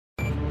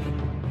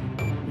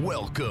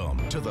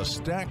Welcome to the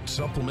Stacked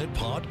Supplement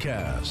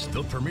Podcast,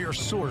 the premier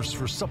source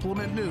for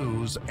supplement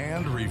news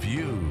and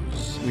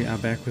reviews. We are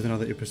back with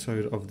another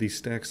episode of the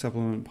Stack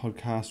Supplement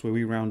Podcast, where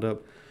we round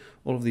up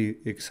all of the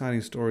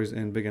exciting stories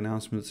and big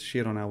announcements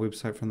shared on our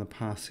website from the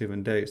past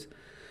 7 days.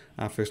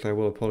 Firstly, I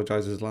will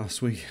apologize as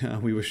last week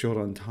we were short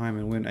on time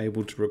and weren't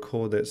able to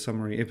record that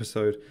summary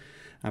episode,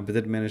 but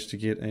did manage to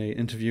get an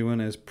interview in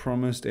as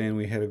promised, and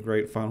we had a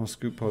great Final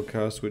Scoop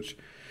podcast, which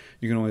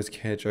you can always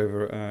catch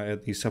over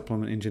at the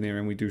Supplement Engineer,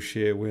 and we do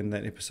share when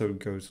that episode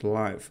goes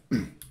live.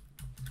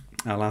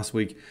 Last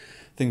week,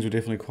 things were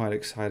definitely quite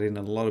exciting.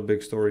 A lot of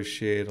big stories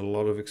shared, a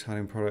lot of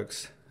exciting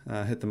products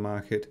hit the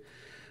market.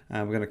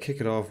 We're going to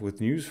kick it off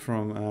with news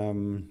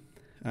from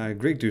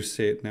Greg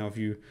Doucette. Now, if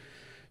you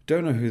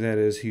don't know who that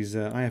is, he's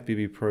an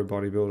IFBB pro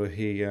bodybuilder.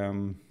 He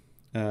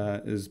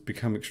has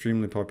become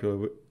extremely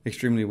popular,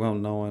 extremely well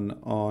known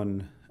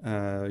on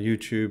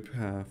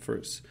YouTube for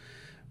his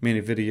many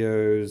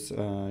videos.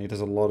 He does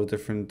a lot of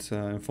different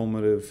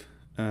informative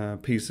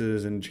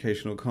pieces and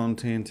educational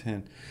content,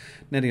 and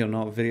Natty or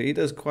Not video. He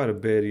does quite a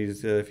bit.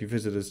 He's if you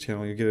visit his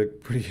channel, you get a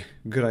pretty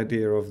good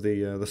idea of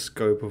the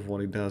scope of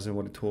what he does and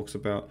what he talks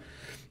about.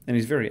 And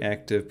he's very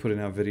active, putting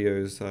out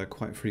videos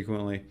quite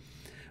frequently.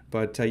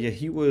 But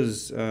he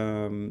was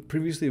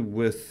previously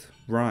with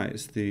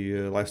Rise,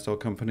 the lifestyle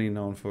company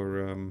known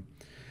for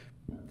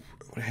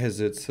what it has.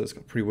 It's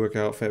got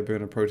pre-workout, fat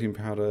burner, protein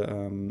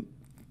powder,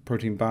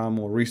 protein bar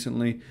more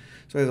recently.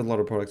 So it has a lot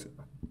of products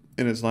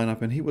in its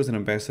lineup, and he was an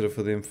ambassador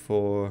for them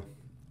for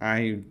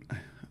I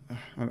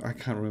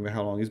can't remember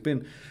how long. He's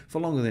been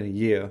for longer than a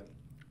year.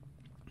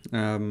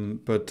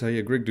 But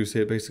Greg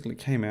Doucette basically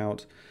came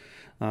out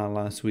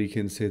last week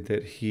and said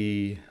that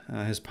he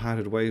has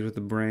parted ways with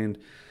the brand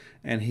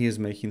and he is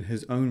making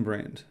his own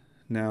brand.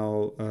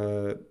 Now,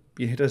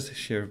 he does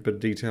share a bit of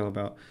detail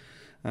about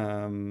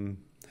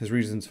his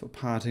reasons for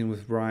parting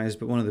with Rise,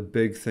 but one of the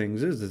big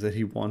things is that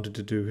he wanted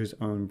to do his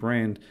own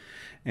brand,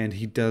 and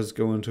he does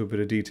go into a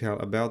bit of detail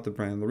about the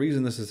brand. The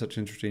reason this is such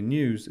interesting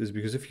news is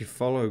because if you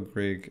follow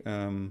Greg,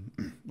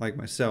 like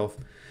myself,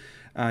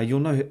 you'll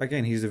know,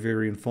 again, he's a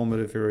very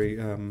informative,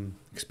 very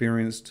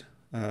experienced,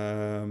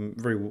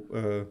 very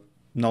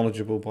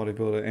knowledgeable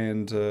bodybuilder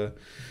and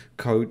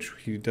coach.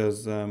 He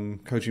does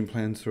coaching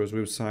plans through his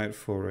website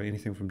for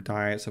anything from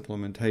diet,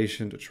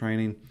 supplementation to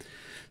training.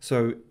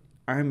 So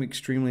I'm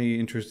extremely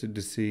interested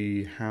to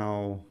see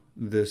how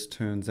this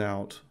turns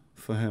out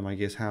for him. I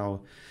guess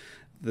how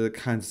the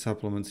kinds of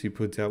supplements he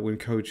puts out, when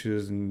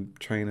coaches and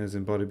trainers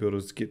and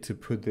bodybuilders get to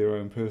put their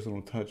own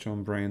personal touch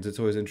on brands, it's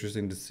always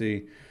interesting to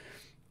see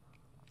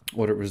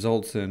what it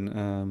results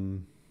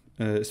in,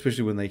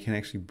 especially when they can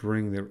actually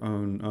bring their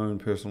own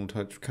personal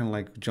touch, kind of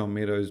like John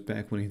Meadows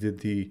back when he did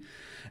the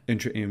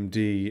Intra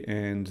MD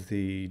and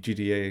the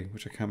GDA,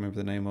 which I can't remember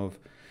the name of,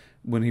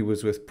 when he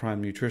was with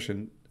Prime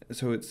Nutrition.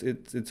 So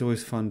it's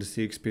always fun to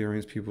see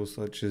experienced people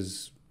such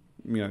as,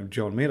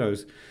 John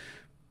Meadows,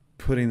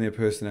 putting their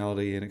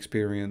personality and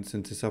experience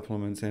into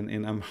supplements,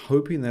 and I'm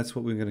hoping that's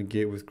what we're going to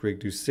get with Greg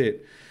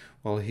Doucette.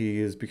 While he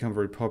has become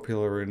very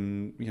popular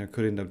and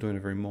could end up doing a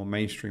very more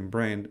mainstream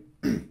brand,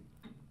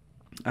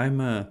 I'm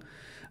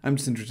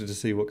just interested to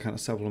see what kind of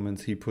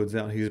supplements he puts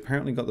out. He's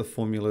apparently got the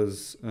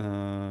formulas,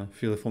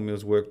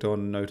 worked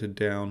on, noted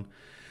down.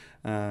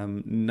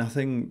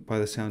 Nothing by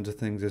the sounds of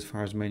things as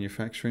far as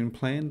manufacturing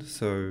planned,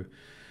 so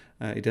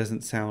it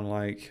doesn't sound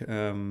like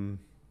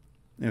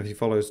if he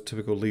follows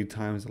typical lead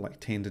times of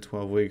like 10 to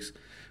 12 weeks,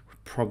 we're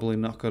probably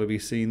not going to be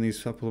seeing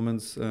these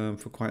supplements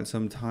for quite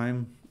some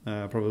time,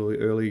 probably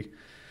early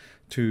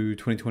to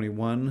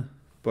 2021.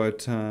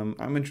 But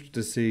I'm interested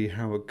to see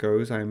how it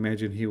goes. I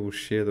imagine he will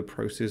share the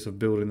process of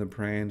building the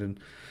brand and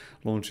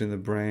launching the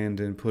brand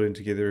and putting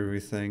together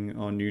everything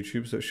on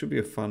YouTube, so it should be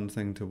a fun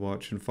thing to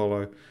watch and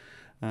follow.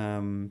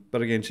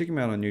 But again, check him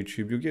out on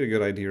YouTube. You'll get a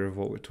good idea of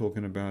what we're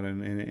talking about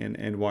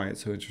and why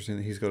it's so interesting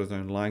that he's got his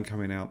own line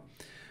coming out.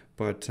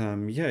 But well,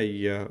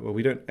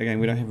 we don't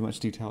have much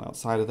detail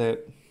outside of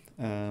that.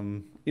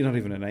 You're not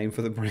even a name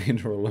for the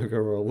brand or a logo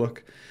or a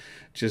look,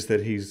 just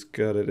that he's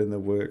got it in the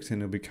works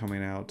and it'll be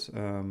coming out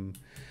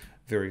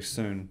very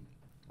soon.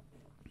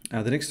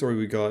 The next story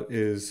we got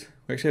is,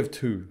 we actually have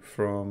two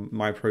from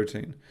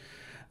MyProtein.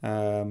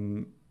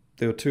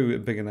 There were two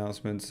big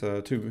announcements,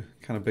 two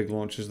kind of big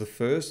launches. The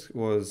first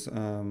was, the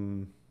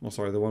one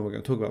we're going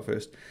to talk about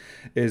first,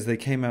 is they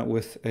came out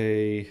with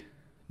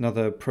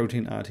another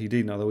protein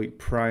RTD. Now, the week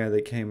prior,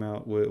 they came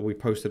out we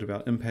posted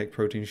about Impact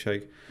Protein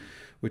Shake,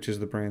 which is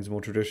the brand's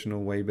more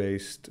traditional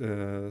milk-based,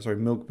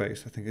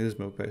 I think it is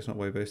milk-based, not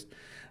whey-based,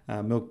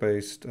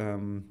 milk-based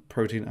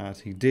protein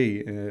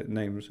RTD,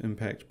 named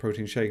Impact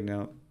Protein Shake.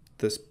 Now,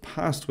 this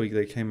past week,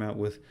 they came out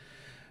with,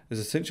 is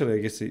essentially, I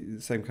guess, the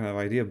same kind of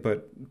idea,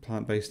 but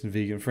plant-based and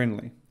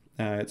vegan-friendly.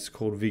 It's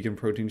called Vegan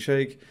Protein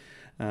Shake.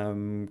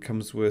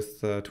 Comes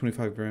with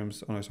 25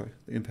 grams. Oh no, sorry.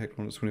 The Impact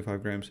one is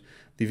 25 grams.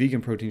 The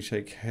Vegan Protein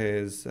Shake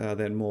has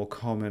that more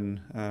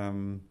common,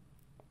 more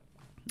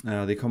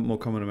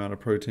common amount of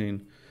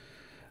protein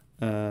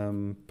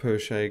per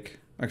shake.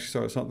 Actually,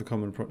 sorry, it's not the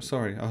common.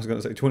 Sorry, I was going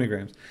to say 20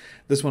 grams.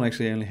 This one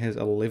actually only has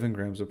 11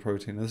 grams of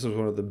protein. This is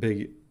one of the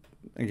big,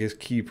 I guess,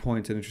 key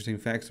points and interesting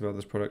facts about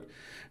this product,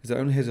 is it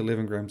only has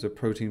 11 grams of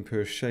protein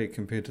per shake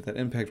compared to that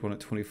Impact one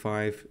at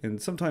 25.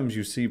 And sometimes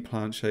you see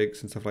plant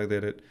shakes and stuff like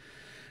that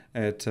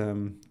at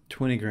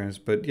 20 grams.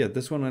 But yeah,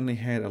 this one only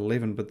had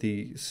 11. But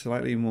the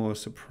slightly more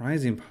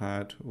surprising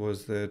part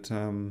was that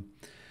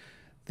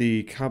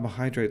the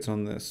carbohydrates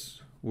on this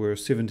were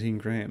 17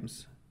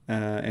 grams.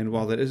 And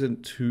while that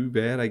isn't too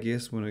bad, I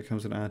guess, when it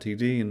comes to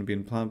RTD and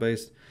being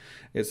plant-based,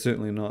 it's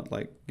certainly not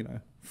like,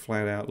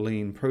 flat out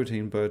lean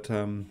protein. But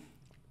the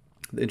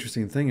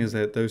interesting thing is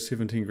that those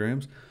 17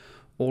 grams,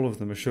 all of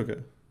them are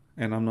sugar.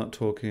 And I'm not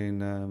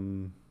talking,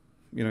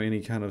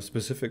 any kind of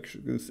specific,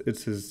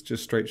 it's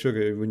just straight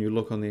sugar. When you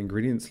look on the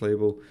ingredients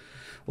label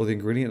or the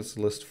ingredients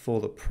list for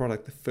the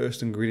product, the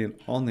first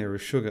ingredient on there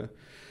is sugar.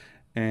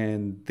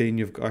 And then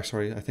you've got,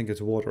 I think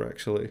it's water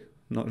actually,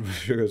 not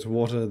sugar, it's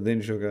water,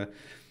 then sugar.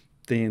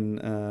 Then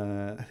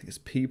I think it's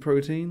pea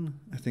protein.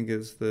 I think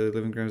it's the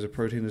 11 grams of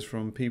protein is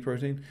from pea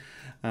protein.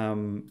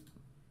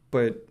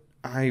 But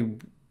I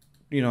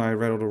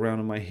rattled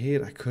around in my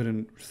head. I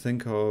couldn't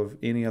think of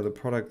any other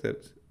product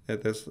that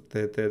has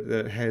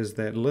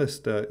that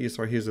list. I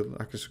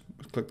just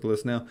click the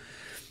list now.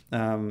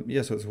 So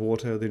it's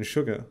water, then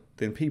sugar,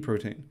 then pea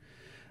protein.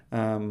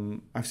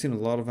 I've seen a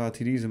lot of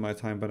RTDs in my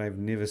time, but I've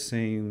never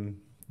seen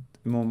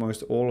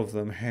almost all of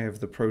them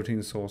have the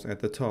protein source at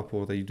the top,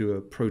 or they do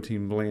a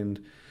protein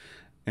blend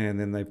and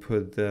then they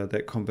put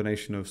that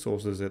combination of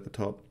sources at the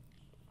top.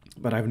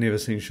 But I've never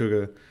seen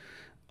sugar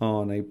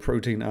on a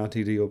protein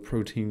RTD or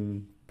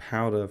protein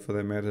powder, for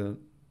that matter,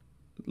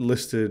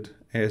 listed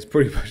as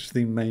pretty much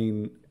the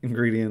main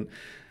ingredient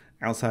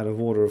outside of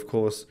water, of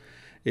course.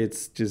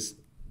 It's just,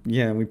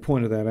 and we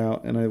pointed that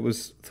out, and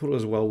thought it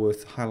was well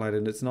worth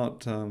highlighting. It's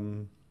not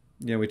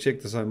we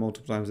checked this out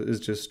multiple times. It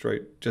is just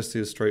straight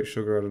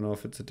sugar. I don't know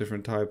if it's a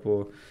different type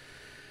or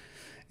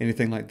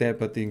anything like that,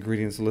 but the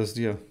ingredients list,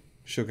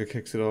 sugar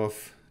kicks it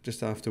off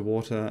just after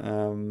water.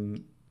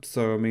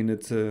 So I mean,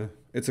 it's a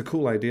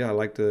cool idea. I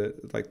like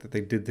that they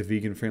did the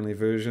vegan friendly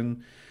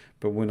version,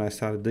 but when I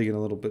started digging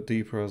a little bit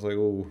deeper, I was like,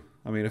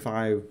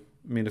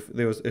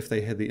 if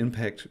they had the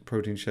Impact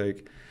protein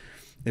shake,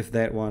 if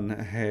that one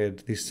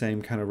had the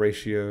same kind of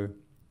ratio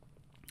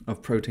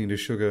of protein to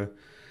sugar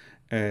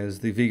as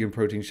the vegan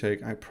protein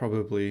shake, I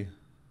probably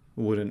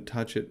wouldn't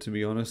touch it, to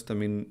be honest. I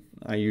mean,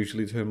 I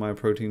usually turn my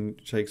protein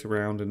shakes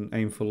around and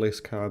aim for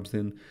less carbs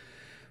than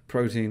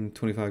protein,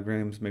 25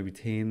 grams, maybe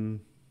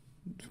 10.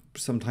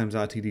 Sometimes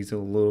RTDs are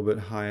a little bit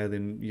higher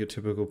than your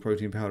typical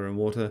protein powder and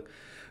water.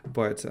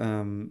 But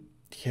you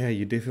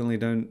definitely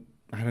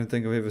I don't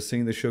think I've ever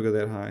seen the sugar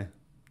that high.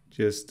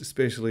 Just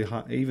especially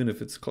high, even if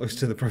it's close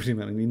to the protein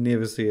amount, and you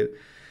never see it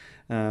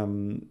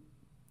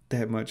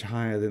that much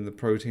higher than the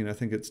protein. I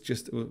think it's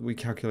we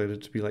calculated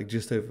it to be like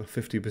just over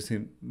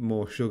 50%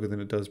 more sugar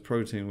than it does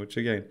protein, which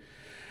again,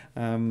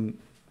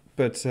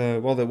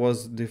 while there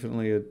was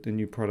definitely a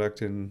new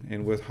product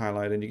and worth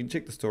highlighting, you can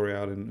check the story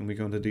out and we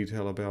go into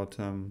detail about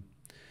a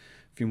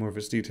few more of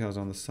its details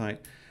on the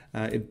site.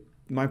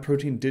 My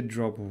protein did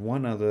drop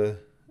one other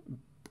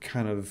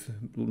kind of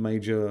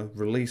major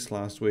release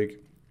last week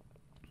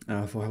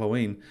for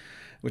Halloween,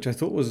 which I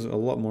thought was a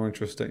lot more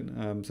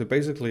interesting. So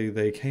basically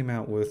they came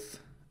out with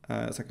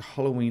it's like a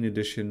Halloween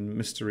edition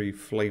mystery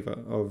flavor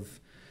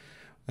of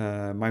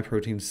My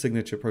Protein's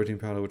signature protein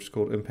powder, which is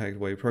called Impact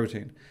Whey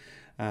Protein.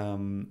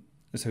 What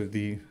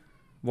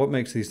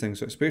makes these things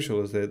so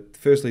special is that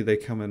firstly they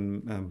come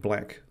in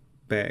black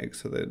bags,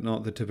 so they're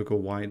not the typical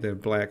white, they're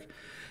black,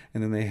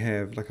 and then they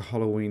have like a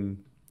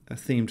Halloween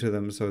theme to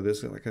them, so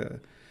there's like a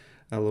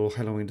little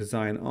Halloween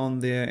design on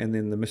there, and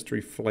then the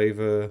mystery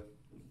flavor.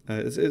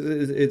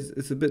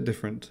 It's a bit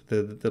different,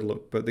 the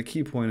look, but the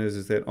key point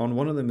is that on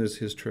one of them is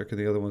his trick and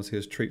the other one's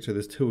his treat, so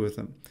there's two of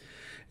them,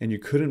 and you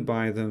couldn't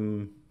buy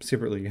them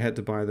separately, you had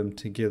to buy them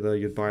together.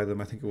 You'd buy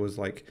them, I think it was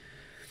like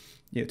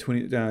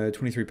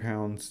 23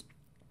 pounds,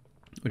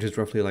 which is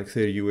roughly like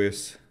 30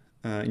 US,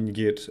 and you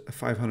get a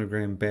 500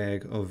 gram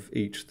bag of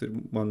each. The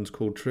one's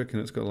called Trick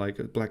and it's got like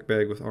a black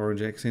bag with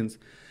orange accents,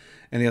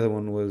 and the other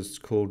one was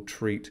called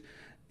Treat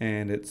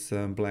and it's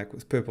black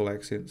with purple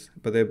accents,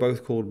 but they're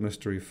both called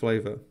mystery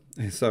flavor.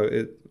 And so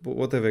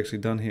what they've actually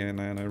done here, and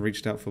I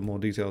reached out for more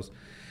details,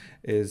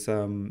 is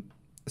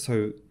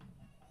so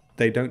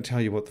they don't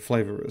tell you what the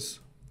flavor is.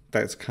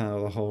 That's kind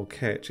of the whole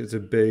catch. It's a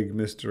big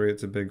mystery.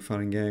 It's a big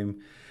fun game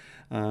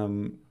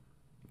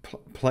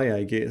play,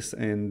 I guess.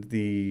 And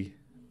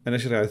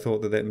initially I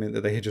thought that meant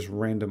that they had just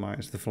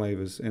randomized the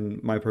flavors,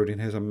 and My Protein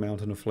has a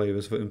mountain of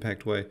flavors for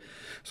Impact Whey.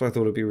 So I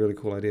thought it'd be a really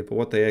cool idea. But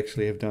what they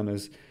actually have done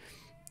is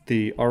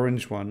the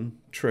orange one,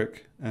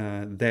 Trick,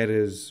 that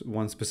is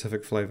one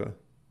specific flavor.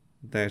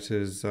 That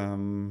is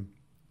so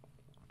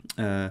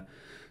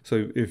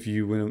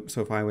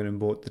if I went and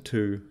bought the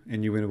two,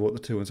 and you went and bought the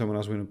two, and someone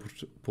else went and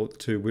bought the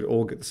two, we'd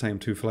all get the same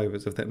two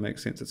flavors, if that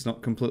makes sense. It's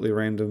not completely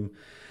random.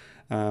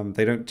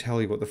 They don't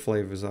tell you what the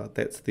flavors are.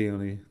 That's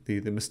the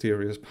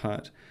mysterious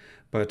part.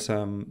 But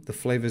the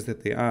flavors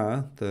that there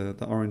are,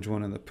 the orange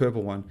one and the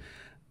purple one,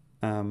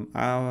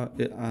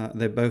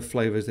 they're both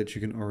flavors that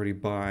you can already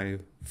buy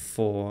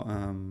for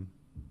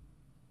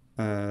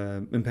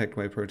impact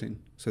whey protein.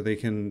 So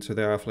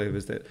there are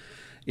flavors that,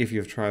 if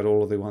you've tried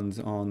all of the ones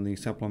on the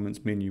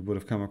supplements menu, you would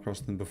have come across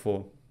them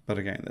before. But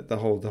again, the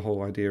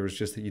whole idea is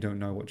just that you don't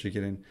know what you're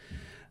getting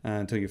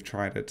until you've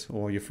tried it,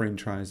 or your friend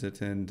tries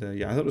it. And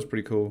I thought it was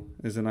pretty cool.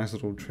 It's a nice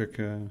little trick,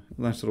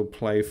 nice little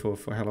play for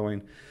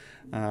Halloween,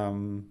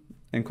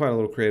 and quite a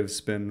little creative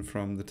spin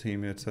from the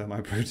team at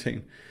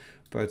MyProtein.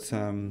 But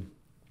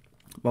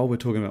while we're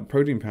talking about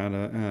protein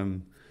powder,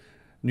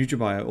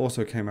 NutriBio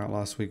also came out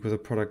last week with a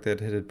product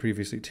that it had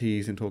previously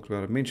teased and talked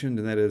about and mentioned,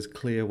 and that is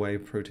clear whey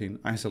protein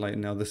isolate.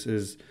 Now this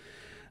is,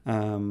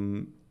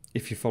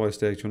 if you follow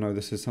Stack, you'll know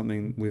this is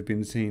something we've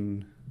been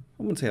seeing,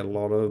 I wouldn't say a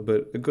lot of,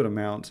 but a good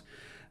amount,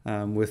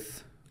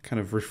 with kind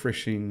of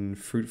refreshing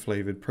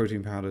fruit-flavored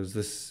protein powders.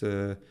 This,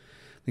 I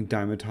think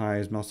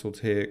Dymatize, Muscle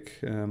Tech,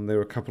 they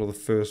were a couple of the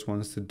first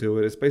ones to do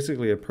it. It's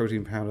basically a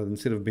protein powder that,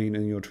 instead of being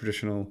in your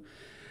traditional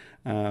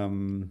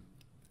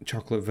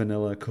chocolate,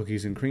 vanilla,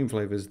 cookies, and cream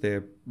flavors,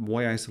 they're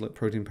whey isolate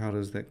protein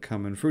powders that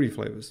come in fruity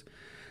flavors.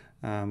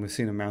 We've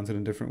seen them mounted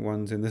in different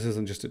ones, and this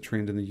isn't just a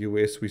trend in the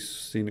US. We've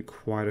seen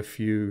quite a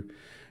few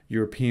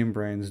European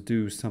brands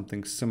do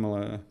something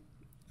similar,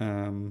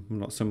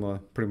 not similar,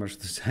 pretty much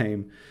the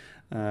same,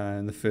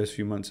 in the first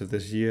few months of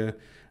this year.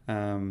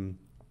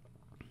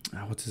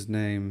 What's his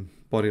name?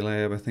 Body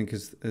Lab, I think,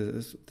 is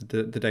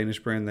the Danish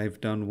brand.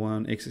 They've done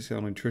one.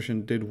 XXL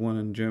Nutrition did one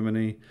in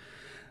Germany.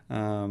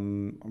 I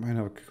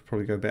could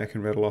probably go back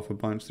and rattle off a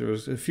bunch. There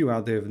was a few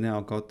out there have now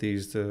got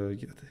these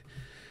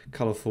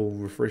colourful,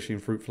 refreshing,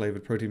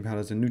 fruit-flavoured protein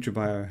powders, and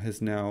NutriBio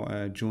has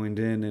now joined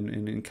in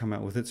and come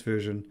out with its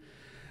version.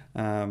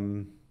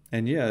 I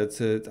guess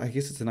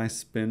it's a nice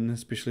spin,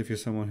 especially if you're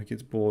someone who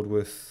gets bored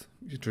with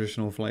your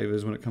traditional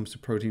flavours when it comes to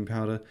protein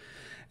powder.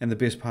 And the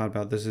best part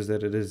about this is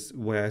that it is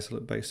whey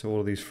isolate based, so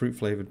all of these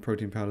fruit-flavored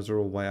protein powders are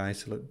all whey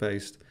isolate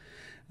based.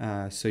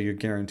 So you're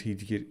guaranteed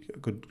to get a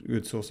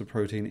good source of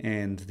protein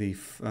and the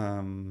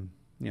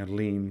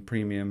lean,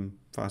 premium,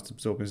 fast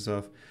absorbing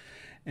stuff.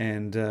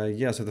 And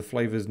so the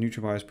flavors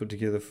NutriBio has put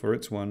together for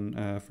its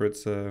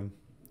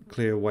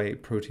clear whey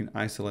protein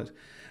isolate.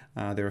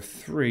 There are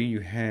 3. You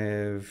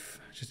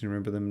have, I just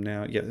remember them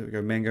now. Yeah, there we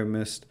go. Mango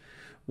Mist,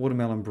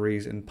 Watermelon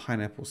Breeze, and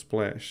Pineapple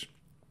Splash.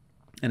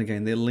 And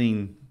again, they're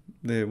lean.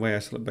 They're whey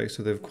isolate based,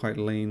 so they're quite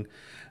lean.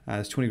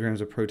 There's 20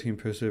 grams of protein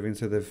per serving,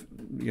 so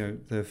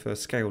they've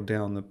scaled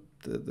down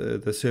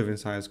the serving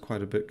size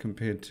quite a bit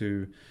compared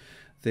to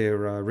their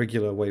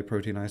regular whey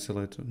protein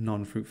isolate,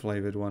 non-fruit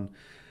flavored one.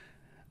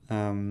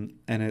 And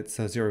it's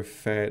 0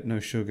 fat, no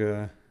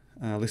sugar,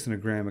 less than a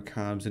gram of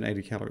carbs, and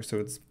 80 calories. So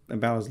it's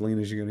about as lean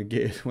as you're going to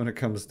get when it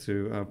comes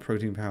to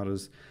protein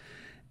powders.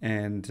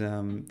 And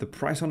the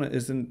price on it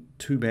isn't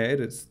too bad.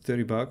 It's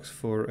 $30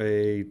 for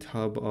a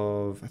tub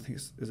of, I think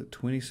is it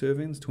 20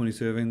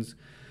 servings,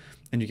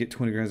 and you get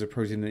 20 grams of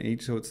protein in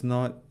each. So it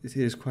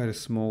is quite a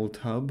small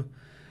tub.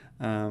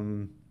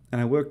 And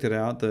I worked it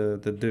out, the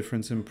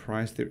difference in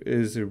price. There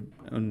is a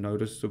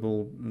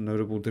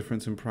notable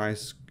difference in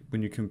price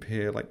when you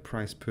compare like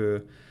price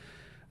per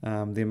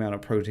the amount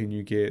of protein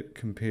you get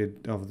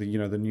compared of the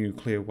new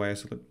clear whey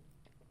isolate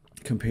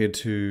compared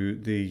to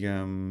the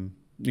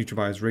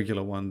NutriBio's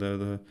regular one,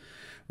 the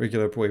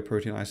regular whey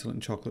protein isolate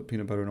and chocolate,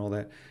 peanut butter, and all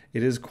that.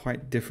 It is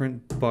quite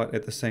different, but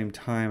at the same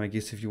time, I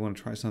guess if you want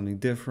to try something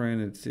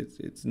different,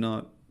 it's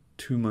not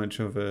too much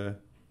of a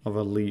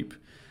leap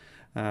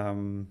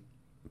from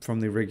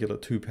the regular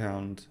 2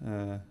 pound.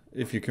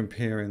 If you're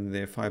comparing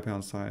their 5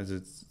 pound size,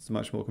 it's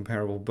much more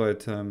comparable.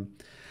 But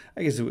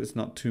I guess it's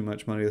not too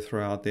much money to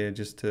throw out there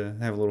just to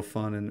have a little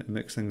fun and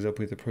mix things up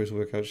with the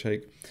post-workout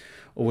shake,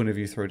 or whenever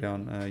you throw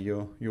down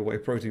your whey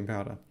protein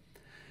powder.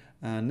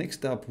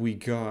 Next up, we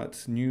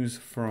got news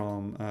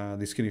from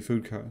the Skinny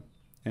Food Co.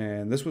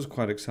 And this was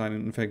quite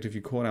exciting. In fact, if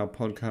you caught our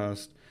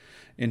podcast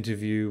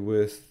interview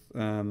with,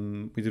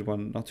 we did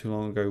one not too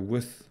long ago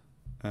with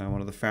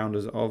one of the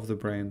founders of the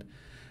brand.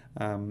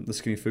 The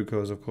Skinny Food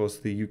Co. is, of course,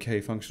 the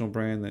UK functional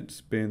brand that's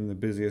been the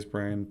busiest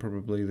brand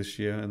probably this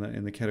year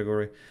in the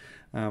category.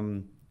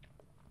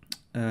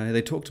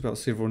 They talked about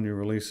several new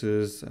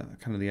releases,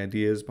 kind of the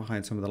ideas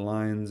behind some of the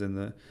lines and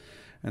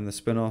the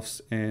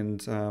spin-offs,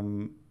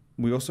 and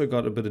we also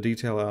got a bit of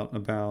detail out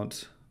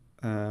about,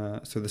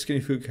 so the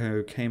Skinny Food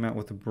Co. came out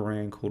with a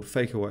brand called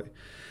Fakeaway,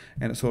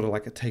 and it's sort of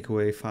like a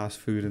takeaway fast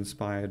food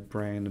inspired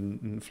brand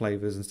and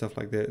flavors and stuff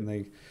like that.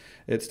 And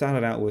it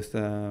started out with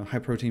high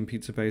protein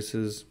pizza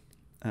bases,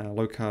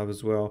 low carb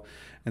as well,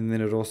 and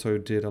then it also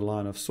did a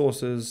line of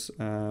sauces,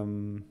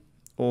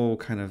 all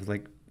kind of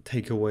like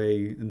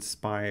takeaway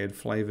inspired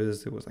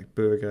flavors. There was like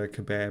burger,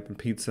 kebab, and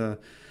pizza,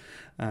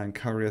 and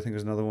curry, I think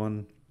was another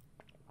one.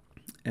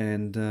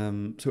 And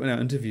so in our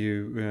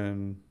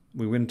interview,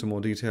 we went into more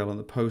detail on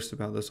the post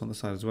about this on the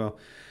site as well.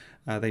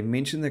 They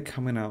mentioned they're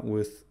coming out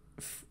with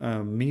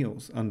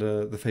meals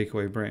under the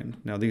Fakeaway brand.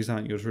 Now, these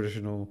aren't your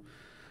traditional,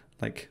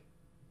 like,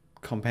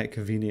 compact,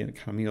 convenient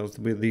kind of meals.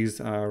 These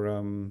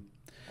are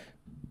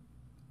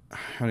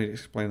how do you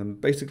explain them?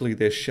 Basically,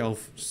 they're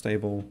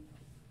shelf-stable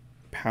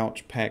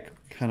pouch pack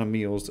kind of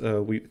meals.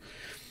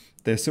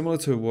 They're similar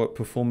to what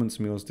Performance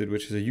Meals did,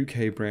 which is a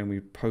UK brand we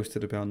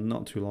posted about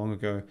not too long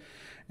ago.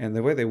 And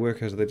the way they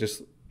work is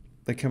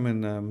they come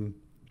in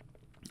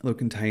little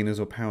containers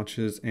or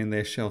pouches, and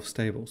they're shelf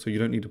stable. So you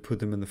don't need to put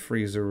them in the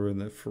freezer or in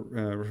the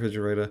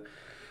refrigerator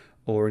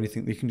or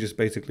anything. You can just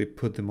basically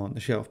put them on the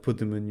shelf, put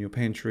them in your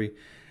pantry,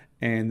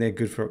 and they're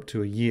good for up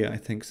to a year, I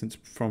think,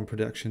 from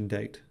production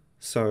date.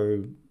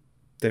 So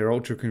they're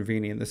ultra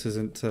convenient. This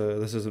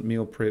isn't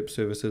meal prep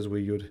services where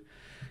you'd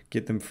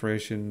get them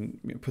fresh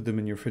and put them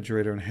in your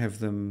refrigerator and have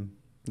them.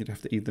 You'd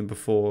have to eat them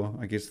before,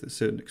 I guess, the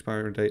certain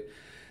expiry date.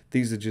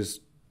 These are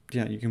just,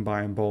 you can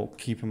buy in bulk,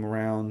 keep them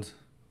around,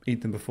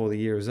 eat them before the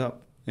year is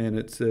up. And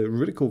it's a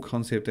really cool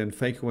concept, and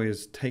Fakeaway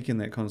has taken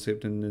that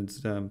concept and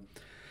it's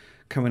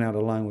coming out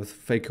aligned with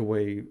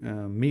Fakeaway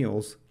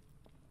meals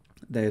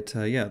that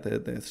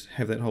that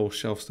have that whole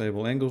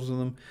shelf-stable angles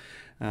in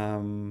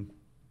them.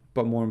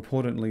 But more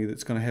importantly,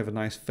 it's going to have a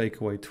nice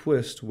Fakeaway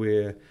twist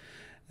where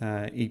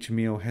each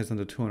meal has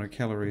under 200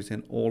 calories,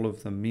 and all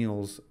of the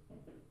meals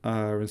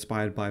are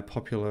inspired by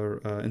popular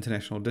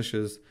international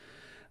dishes.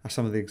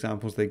 Some of the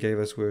examples they gave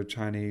us were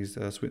Chinese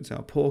sweet and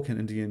sour pork and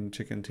Indian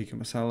chicken tikka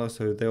masala.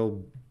 So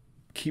they'll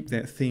keep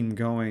that theme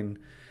going,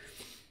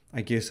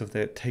 I guess, of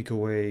that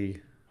takeaway,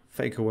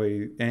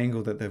 fakeaway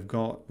angle that they've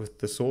got with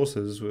the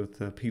sauces,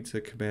 with pizza,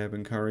 kebab,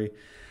 and curry.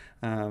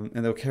 And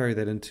they'll carry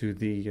that into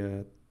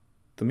the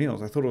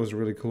meals. I thought it was a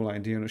really cool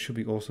idea, and it should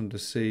be awesome to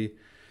see.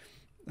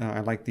 I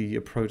like the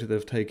approach that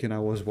they've taken. I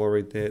was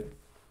worried that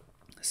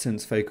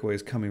since Fakeaway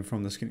is coming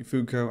from the Skinny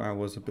Food Co., I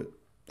was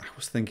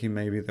thinking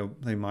maybe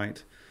they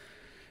might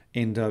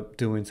end up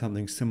doing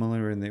something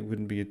similar and it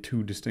wouldn't be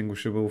too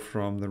distinguishable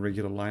from the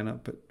regular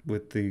lineup, but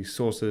with the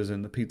sauces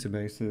and the pizza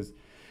bases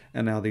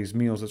and now these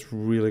meals, it's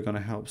really going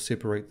to help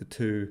separate the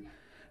two.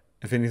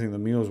 If anything, the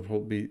meals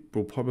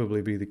will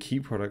probably be the key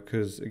product,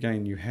 because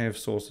again, you have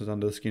sauces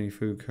under the Skinny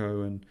Food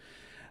Co., and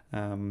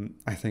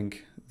I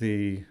think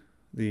the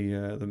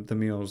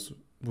meals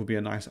will be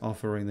a nice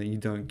offering that you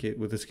don't get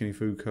with the Skinny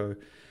Food Co.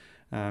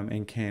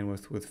 And can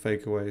with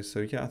Fakeaways.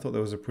 So yeah, I thought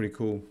that was a pretty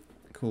cool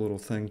little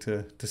thing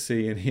to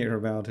see and hear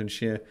about and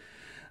share.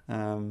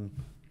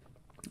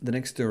 The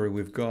next story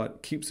we've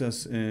got keeps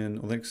us in,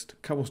 or the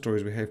next couple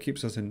stories we have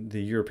keeps us in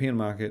the European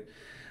market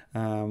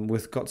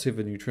with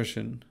Got7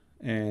 Nutrition.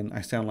 And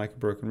I sound like a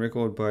broken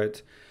record,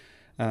 but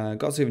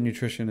Got7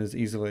 Nutrition is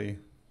easily,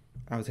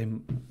 I would say,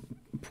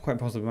 quite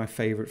possibly my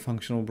favorite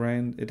functional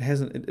brand. It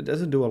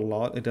doesn't do a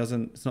lot.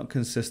 It's not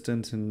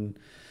consistent and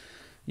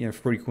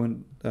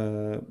frequent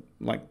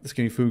like the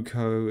Skinny Food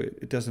Co.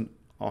 It doesn't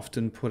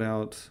often put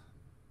out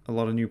a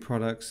lot of new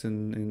products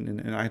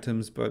and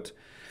items, but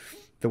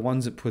the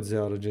ones it puts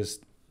out are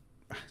just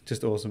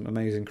awesome,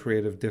 amazing,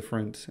 creative,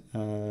 different.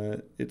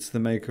 It's the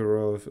maker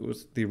of, it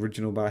was the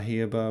original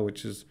Bahia bar,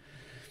 which is,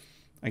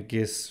 I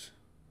guess,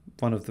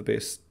 one of the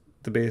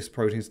best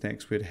protein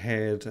snacks we'd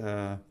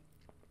had.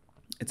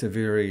 It's a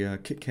very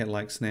Kit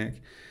Kat-like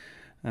snack.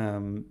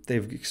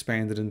 They've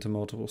expanded into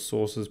multiple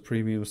sauces,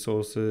 premium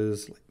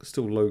sauces,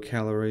 still low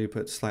calorie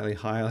but slightly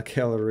higher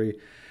calorie,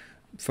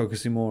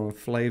 focusing more on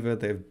flavor.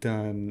 They've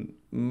done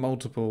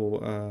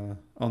multiple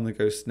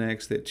on-the-go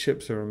snacks. Their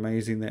chips are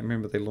amazing. I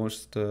remember they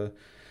launched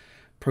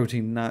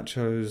protein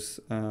nachos,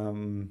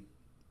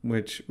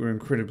 which were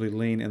incredibly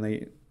lean, and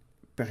they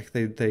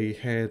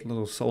had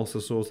little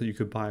salsa sauce that you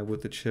could buy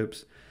with the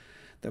chips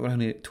that were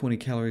only at 20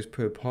 calories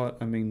per pot.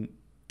 I mean,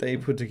 they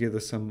put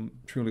together some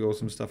truly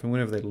awesome stuff, and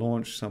whenever they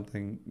launch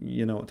something,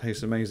 it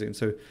tastes amazing.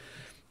 So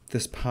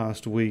this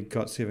past week,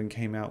 Got7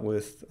 came out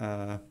with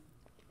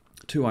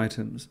 2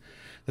 items.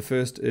 The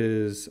first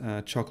is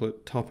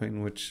chocolate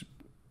topping, which,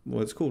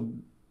 well, it's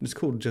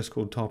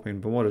called topping,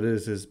 but what it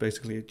is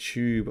basically a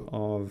tube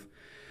of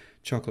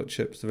chocolate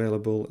chips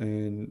available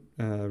in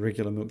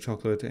regular milk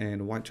chocolate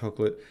and white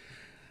chocolate,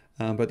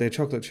 but they're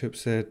chocolate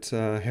chips that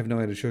have no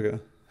added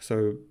sugar.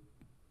 So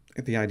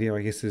the idea,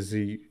 I guess,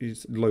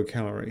 is low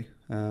calorie,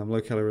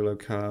 low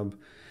carb,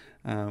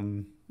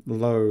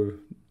 low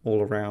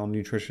all around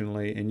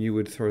nutritionally, and you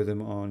would throw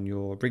them on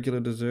your regular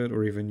dessert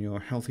or even your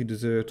healthy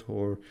dessert,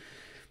 or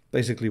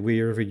basically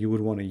wherever you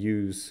would want to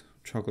use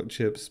chocolate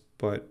chips.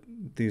 But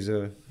these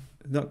are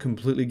not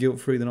completely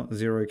guilt-free. They're not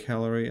 0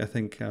 calorie. I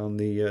think on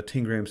the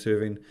 10 gram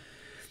serving,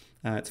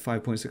 it's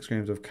 5.6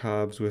 grams of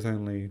carbs with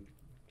only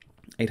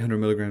 800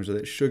 milligrams of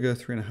that sugar,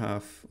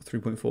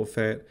 3.4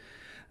 fat,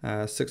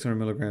 600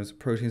 milligrams of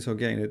protein. So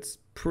again, it's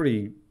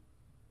pretty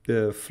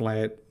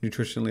flat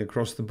nutritionally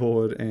across the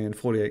board, and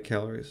 48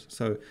 calories.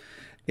 So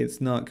it's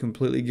not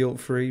completely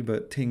guilt-free,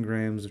 but 10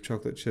 grams of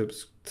chocolate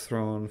chips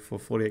thrown for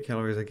 48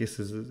 calories, I guess,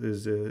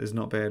 is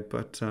not bad.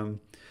 But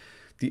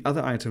the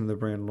other item the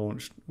brand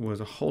launched was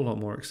a whole lot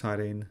more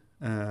exciting,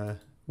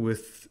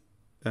 with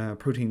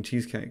protein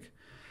cheesecake.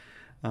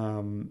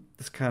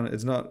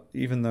 It's not,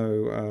 even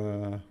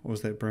though what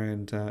was that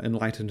brand,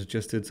 Enlightened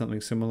just did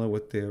something similar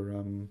with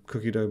their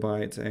cookie dough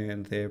bites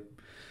and their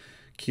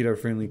keto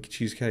friendly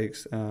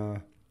cheesecakes.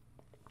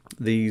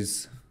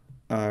 These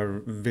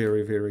are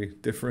very, very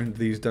different.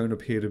 These don't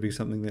appear to be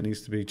something that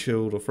needs to be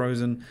chilled or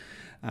frozen.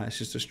 It's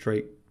just a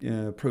straight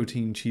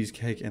protein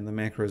cheesecake, and the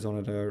macros on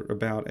it are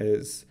about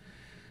as,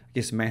 I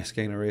guess, mass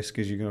gainer-esque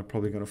as you're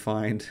probably going to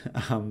find.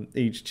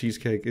 Each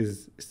cheesecake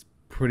is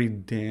pretty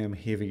damn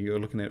heavy. You're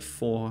looking at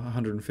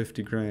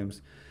 450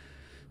 grams.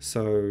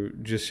 So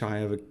just shy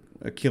of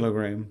a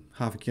kilogram,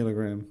 half a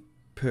kilogram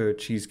per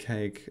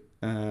cheesecake.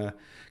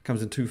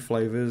 Comes in 2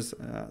 flavors.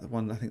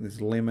 One, I think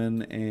there's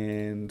lemon,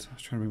 and I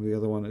was trying to remember the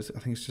other one. I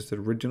think it's just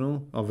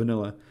original or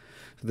vanilla.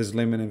 So there's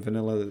lemon and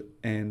vanilla,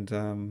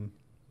 and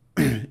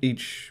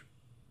each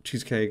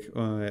cheesecake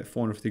at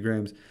 450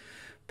 grams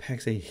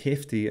packs a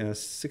hefty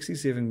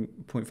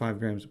 67.5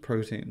 grams of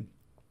protein.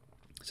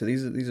 So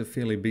these are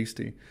fairly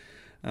beastie.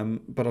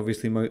 But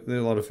obviously there are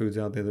a lot of foods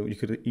out there that you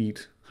could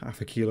eat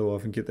half a kilo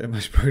of and get that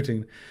much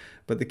protein.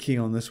 But the key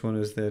on this one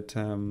is that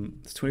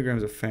it's 20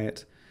 grams of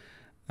fat,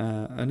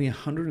 only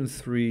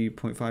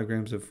 103.5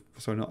 grams of,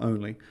 sorry, not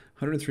only,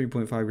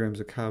 103.5 grams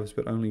of carbs,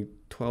 but only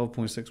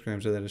 12.6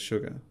 grams of that is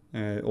sugar.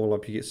 All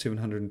up, you get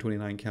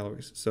 729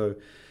 calories. So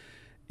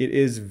it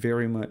is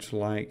very much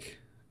like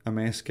a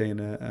mass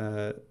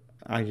gainer,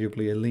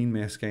 arguably a lean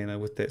mass gainer,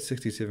 with that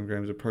 67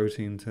 grams of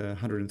protein to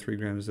 103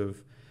 grams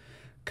of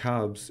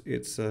carbs.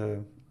 It's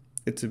a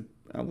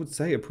I would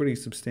say a pretty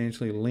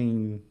substantially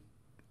lean,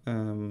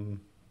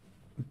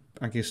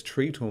 I guess,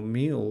 treat or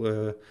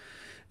meal.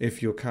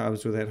 If your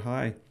carbs were that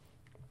high,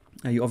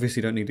 you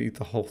obviously don't need to eat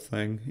the whole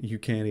thing. You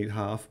can eat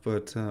half,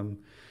 but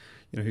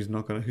who's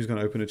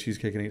gonna open a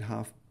cheesecake and eat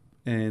half?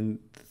 And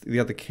the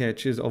other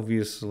catch is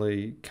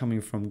obviously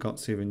coming from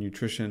Got7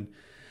 Nutrition.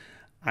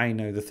 I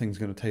know the thing's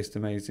going to taste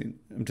amazing.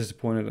 I'm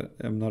disappointed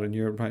I'm not in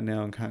Europe right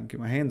now and can't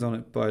get my hands on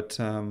it, but it's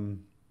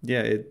coming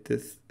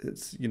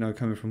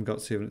from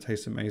Got7, it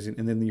tastes amazing.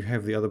 And then you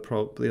have the other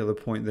point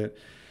that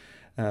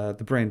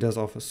the brand does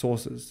offer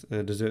sauces,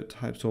 dessert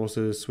type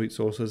sauces, sweet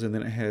sauces, and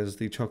then it has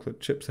the chocolate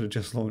chips that are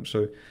just launched.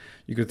 So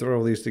you could throw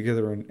all these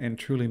together and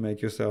truly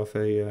make yourself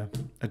a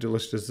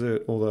delicious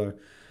dessert, although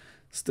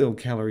still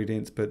calorie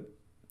dense, but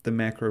the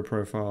macro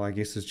profile, I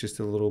guess, is just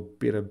a little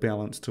better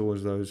balanced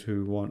towards those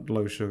who want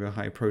low sugar,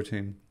 high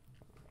protein.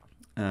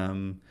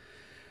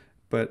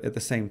 But at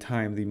the same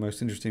time, the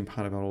most interesting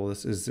part about all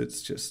this is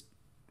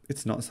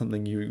it's not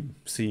something you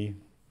see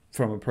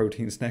from a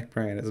protein snack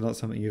brand. It's not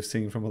something you've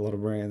seen from a lot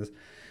of brands.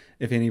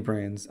 If any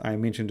brands, I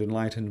mentioned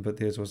Enlightened, but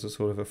theirs was a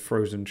sort of a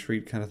frozen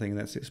treat kind of thing.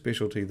 That's their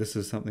specialty. This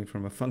is something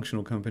from a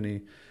functional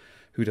company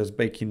who does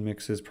baking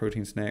mixes,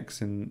 protein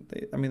snacks, and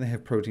they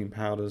have protein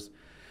powders,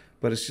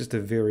 but it's just a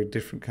very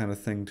different kind of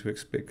thing to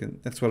expect. And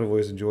that's what I've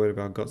always enjoyed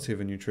about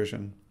Got7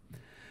 Nutrition.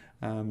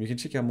 You can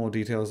check out more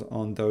details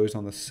on those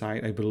on the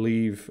site. I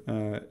believe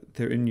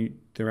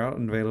they're out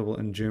and available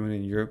in Germany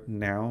and Europe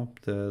now,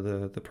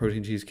 the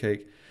protein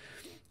cheesecake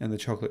and the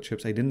chocolate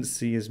chips. I didn't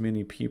see as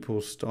many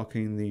people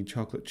stocking the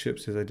chocolate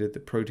chips as I did the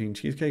protein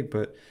cheesecake,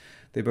 but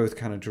they both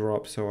kind of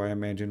drop, so I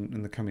imagine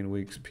in the coming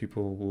weeks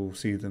people will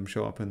see them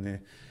show up in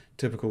their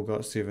typical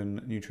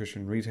Got7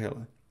 Nutrition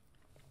retailer.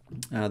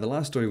 The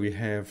last story we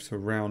have to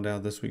round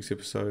out this week's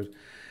episode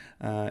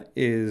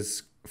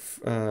is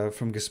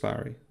from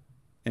Gaspari.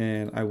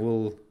 And I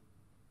will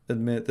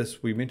admit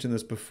this, we mentioned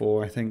this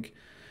before. I think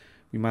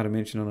we might have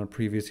mentioned on a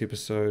previous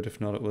episode.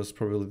 If not, it was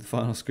probably the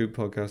Final Scoop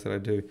podcast that I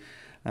do.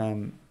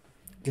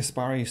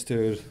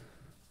 Gaspari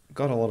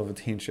got a lot of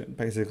attention,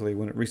 basically,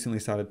 when it recently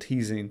started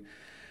teasing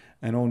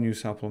an all-new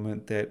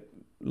supplement that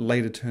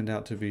later turned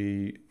out to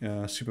be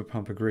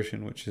Superpump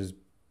Aggression, which is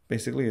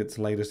basically its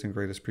latest and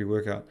greatest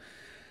pre-workout.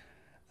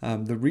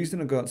 The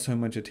reason it got so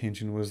much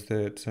attention was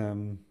that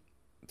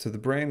so the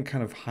brand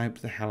kind of hyped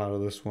the hell out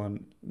of this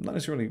one. Not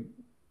necessarily,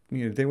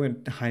 they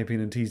weren't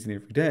hyping and teasing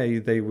every day.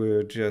 They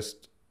were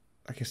just,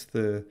 I guess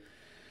the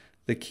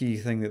key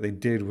thing that they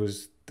did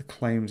was the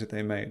claims that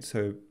they made.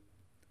 So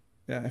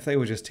if they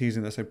were just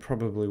teasing this, I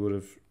probably would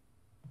have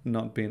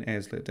not been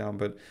as let down.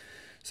 But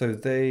so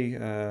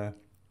they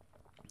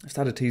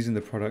started teasing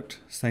the product,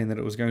 saying that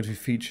it was going to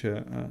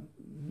feature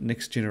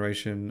next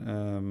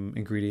generation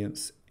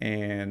ingredients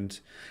and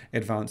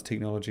advanced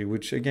technology,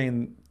 which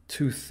again,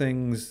 two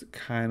things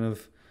kind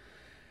of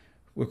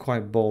were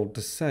quite bold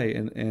to say,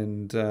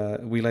 and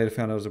we later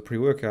found out it was a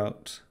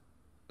pre-workout,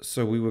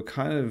 so we were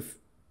kind of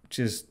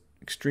just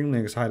extremely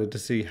excited to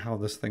see how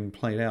this thing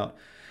played out.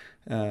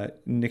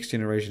 Next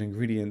generation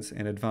ingredients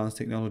and advanced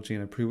technology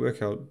in a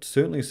pre-workout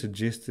certainly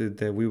suggested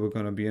that we were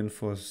going to be in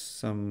for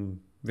some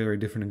very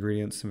different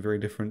ingredients, some very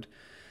different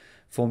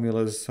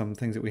formulas, some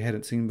things that we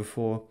hadn't seen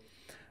before.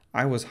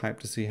 I was hyped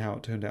to see how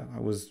it turned out. I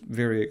was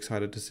very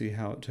excited to see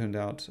how it turned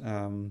out.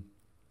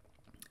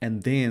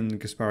 And then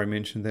Gaspari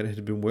mentioned that it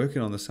had been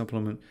working on the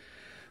supplement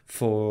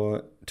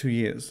for 2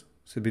 years.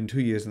 So it had been 2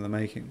 years in the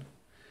making,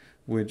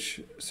 which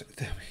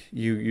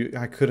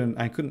I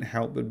couldn't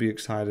help but be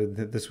excited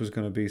that this was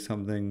going to be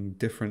something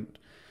different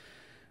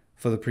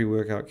for the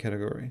pre-workout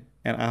category.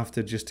 And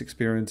after just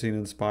experiencing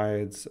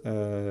Inspired's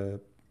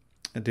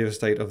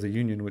Devastate of the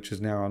Union, which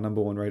is now our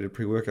number one rated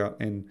pre-workout,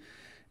 and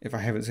if I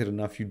haven't said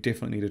enough, you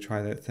definitely need to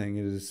try that thing.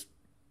 It is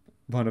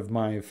one of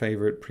my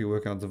favorite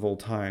pre-workouts of all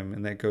time,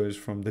 and that goes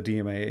from the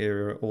DMA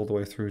era all the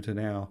way through to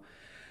now.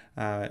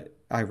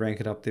 I rank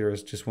it up there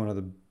as just one of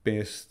the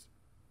best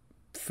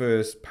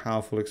first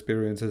powerful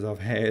experiences I've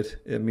had.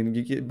 I mean,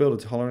 you build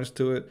a tolerance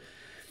to it,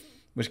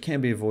 which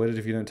can be avoided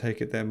if you don't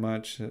take it that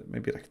much,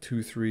 maybe like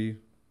 2, 3,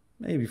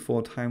 maybe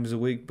 4 times a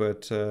week,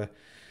 but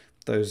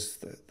those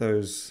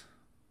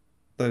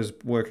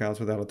workouts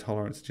without a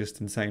tolerance are just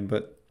insane.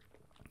 But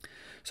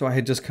so I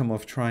had just come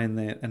off trying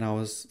that, and I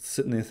was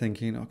sitting there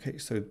thinking, okay,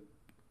 so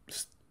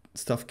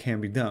stuff can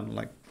be done.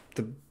 Like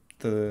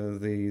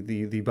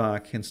the bar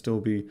can still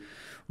be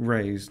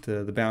raised,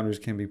 the boundaries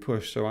can be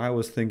pushed. So I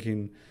was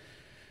thinking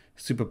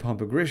Superpump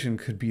Aggression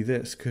could be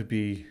this,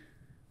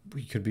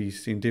 we could be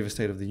seeing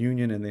Devastate of the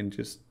Union and then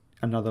just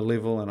another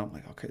level, and I'm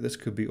like, okay, this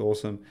could be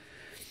awesome.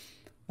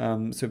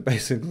 So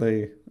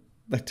basically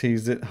they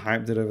teased it,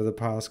 hyped it over the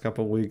past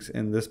couple of weeks,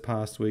 and this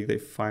past week they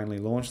finally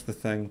launched the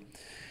thing.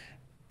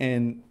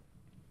 And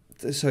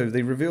so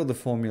they revealed the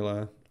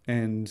formula,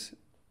 and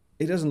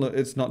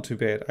it's not too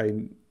bad.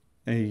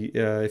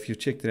 If you've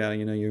checked it out and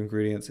you know your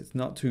ingredients, it's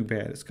not too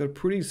bad. It's got a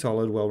pretty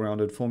solid,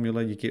 well-rounded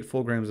formula. You get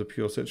 4 grams of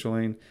pure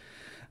citrulline,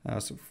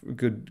 so a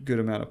good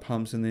amount of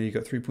pumps in there. You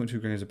got 3.2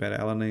 grams of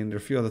beta-alanine. There are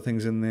a few other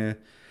things in there.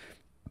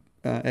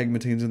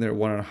 Agmatine's in there at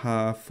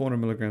 1.5, 400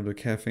 milligrams of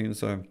caffeine.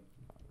 So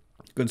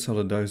good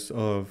solid dose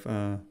of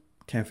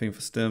caffeine for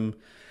stim.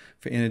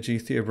 For energy,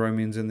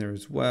 theobromine's in there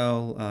as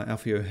well,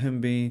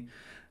 alpha-yohimbine,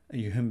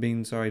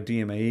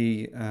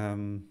 DMAE,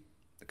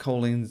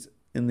 choline's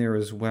in there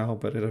as well,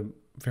 but at a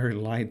very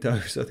light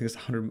dose. I think it's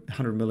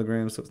 100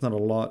 milligrams, so it's not a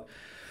lot.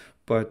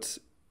 But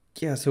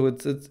yeah, so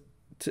it's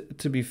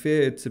to be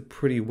fair, it's a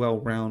pretty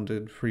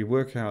well-rounded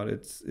pre-workout.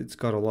 It's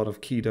got a lot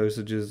of key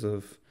dosages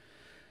of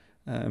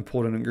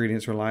important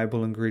ingredients,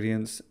 reliable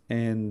ingredients,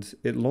 and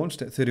it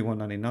launched at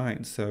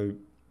 $31.99. So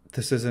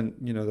this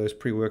isn't, those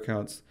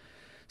pre-workouts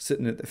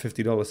sitting at the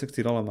 $50,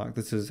 $60 mark.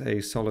 This is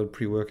a solid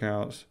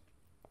pre-workout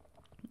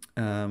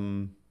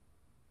in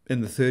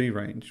the 30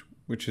 range,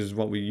 which is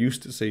what we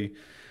used to see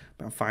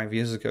about 5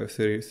 years ago.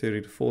 30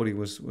 to 40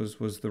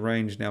 was the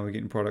range. Now we're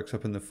getting products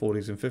up in the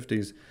 40s and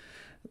 50s.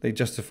 They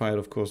justify it,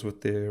 of course,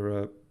 with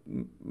their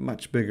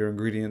much bigger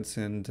ingredients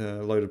and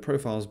loaded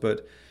profiles.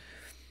 But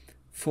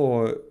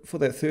for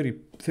that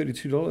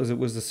 $32, it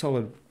was a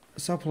solid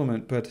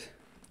supplement. But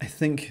I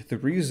think the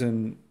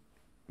reason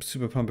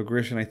Superpump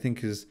Aggression,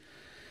 is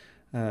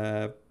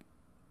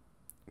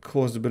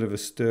caused a bit of a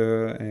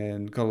stir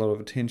and got a lot of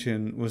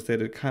attention was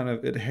that it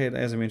had,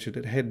 as I mentioned,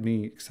 it had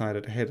me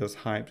excited, it had us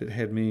hyped, it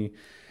had me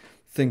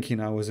thinking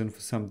I was in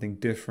for something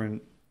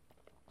different.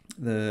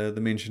 The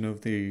mention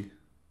of the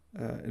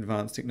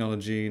advanced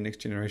technology, next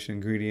generation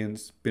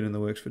ingredients, been in the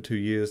works for 2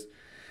 years,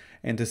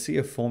 and to see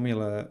a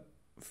formula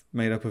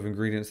made up of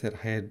ingredients that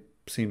I had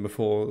seen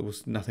before, it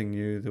was nothing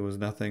new. There was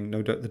nothing.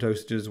 The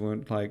dosages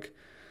weren't like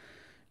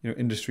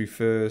industry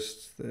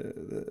first.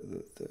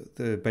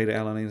 The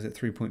beta-alanine is at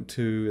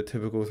 3.2, a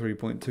typical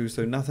 3.2.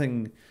 So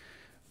nothing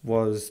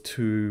was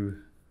too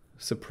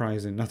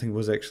surprising. Nothing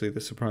was actually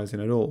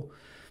surprising at all.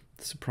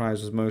 The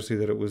surprise was mostly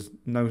that it was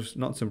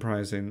not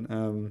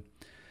surprising.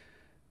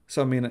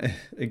 So I mean,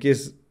 I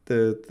guess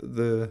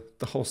the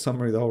whole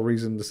summary, the whole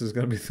reason this is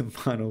going to be the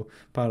final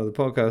part of the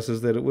podcast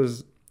is that it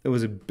was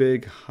a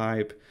big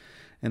hype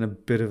and a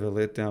bit of a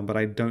letdown. But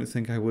I don't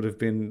think I would have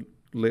been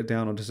let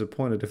down or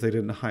disappointed if they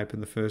didn't hype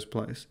in the first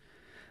place.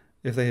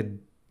 If they had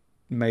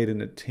made an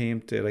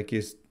attempt at, I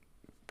guess,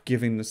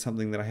 giving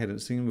something that I hadn't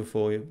seen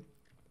before, it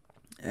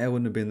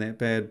wouldn't have been that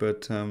bad.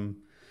 But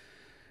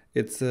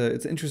it's an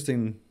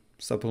interesting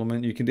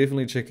supplement. You can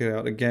definitely check it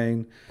out.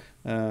 Again,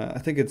 I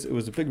think it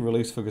was a big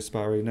release for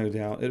Gaspari, no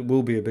doubt. It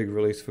will be a big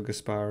release for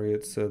Gaspari.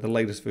 It's the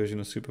latest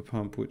version of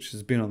Superpump, which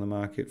has been on the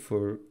market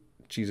for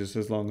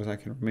as long as I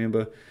can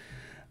remember.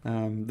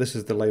 This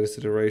is the latest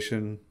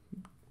iteration,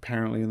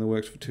 apparently in the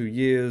works for 2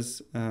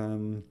 years.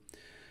 And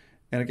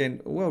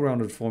again,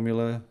 well-rounded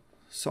formula,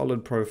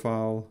 solid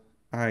profile.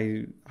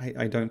 I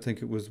don't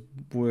think it was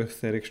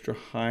worth that extra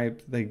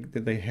hype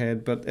that they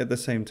had, but at the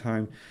same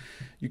time,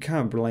 you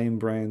can't blame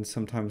brands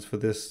sometimes for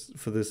this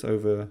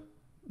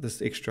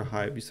extra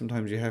hype.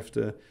 Sometimes you have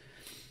to.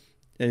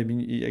 I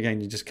mean, again,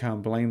 you just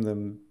can't blame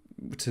them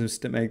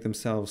to make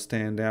themselves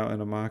stand out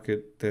in a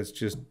market that's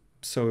just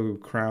so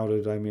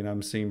crowded. I mean,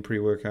 I'm seeing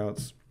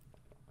pre-workouts.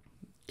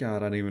 God, I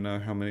don't even know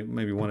how many,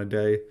 maybe one a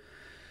day.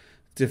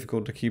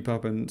 Difficult to keep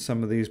up, and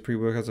some of these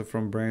pre-workouts are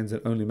from brands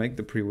that only make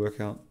the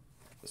pre-workout.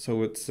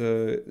 So it's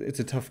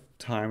a tough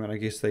time, and I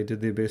guess they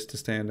did their best to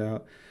stand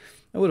out.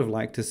 I would have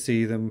liked to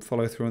see them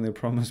follow through on their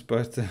promise,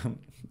 but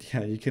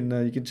yeah, you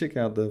can check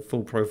out the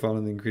full profile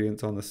and the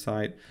ingredients on the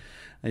site.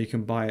 You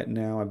can buy it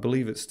now. I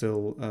believe it's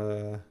still,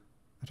 I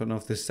don't know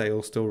if this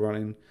sale's still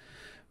running,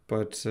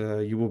 but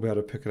you will be able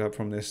to pick it up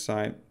from their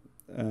site.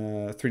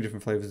 3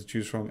 different flavors to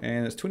choose from,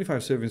 and it's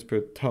 25 servings per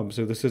tub.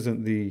 So this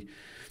isn't the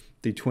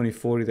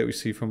 20-40 that we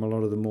see from a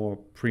lot of the more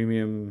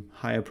premium,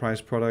 higher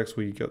priced products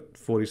where you got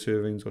 40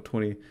 servings or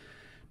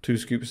 22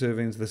 scoop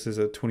servings. This is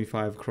a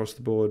 25 across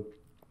the board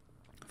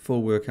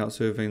full workout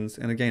servings,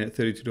 and again at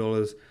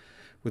 $32,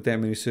 with that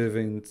many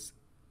servings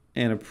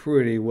and a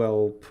pretty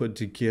well put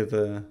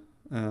together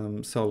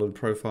solid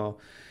profile,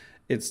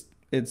 it's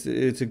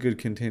a good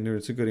contender.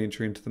 It's a good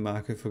entry into the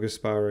market for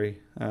Gaspari.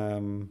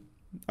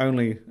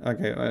 Only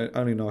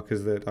knock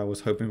is that I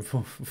was hoping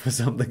for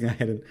something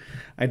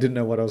I didn't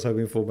know what I was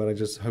hoping for, but I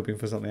just hoping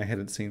for something I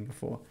hadn't seen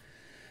before.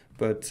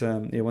 But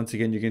once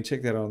again, you can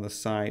check that out on the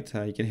site.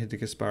 You can head to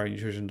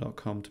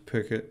GaspariNutrition.com to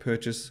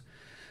purchase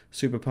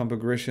Superpump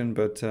Aggression.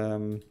 But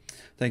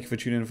thank you for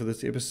tuning in for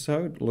this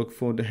episode. Look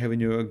forward to having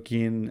you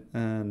again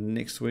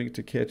next week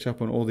to catch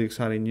up on all the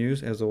exciting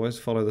news. As always,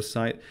 follow the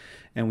site.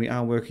 And we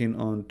are working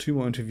on 2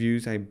 more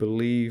interviews. I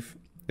believe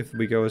if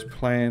we go as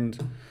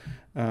planned,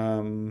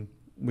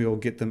 we'll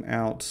get them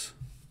out.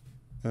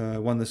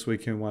 One this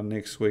week and one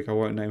next week. I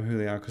won't name who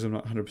they are because I'm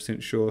not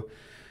 100% sure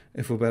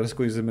if we're about to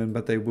squeeze them in,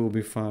 but they will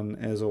be fun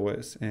as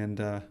always.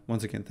 And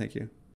once again, thank you.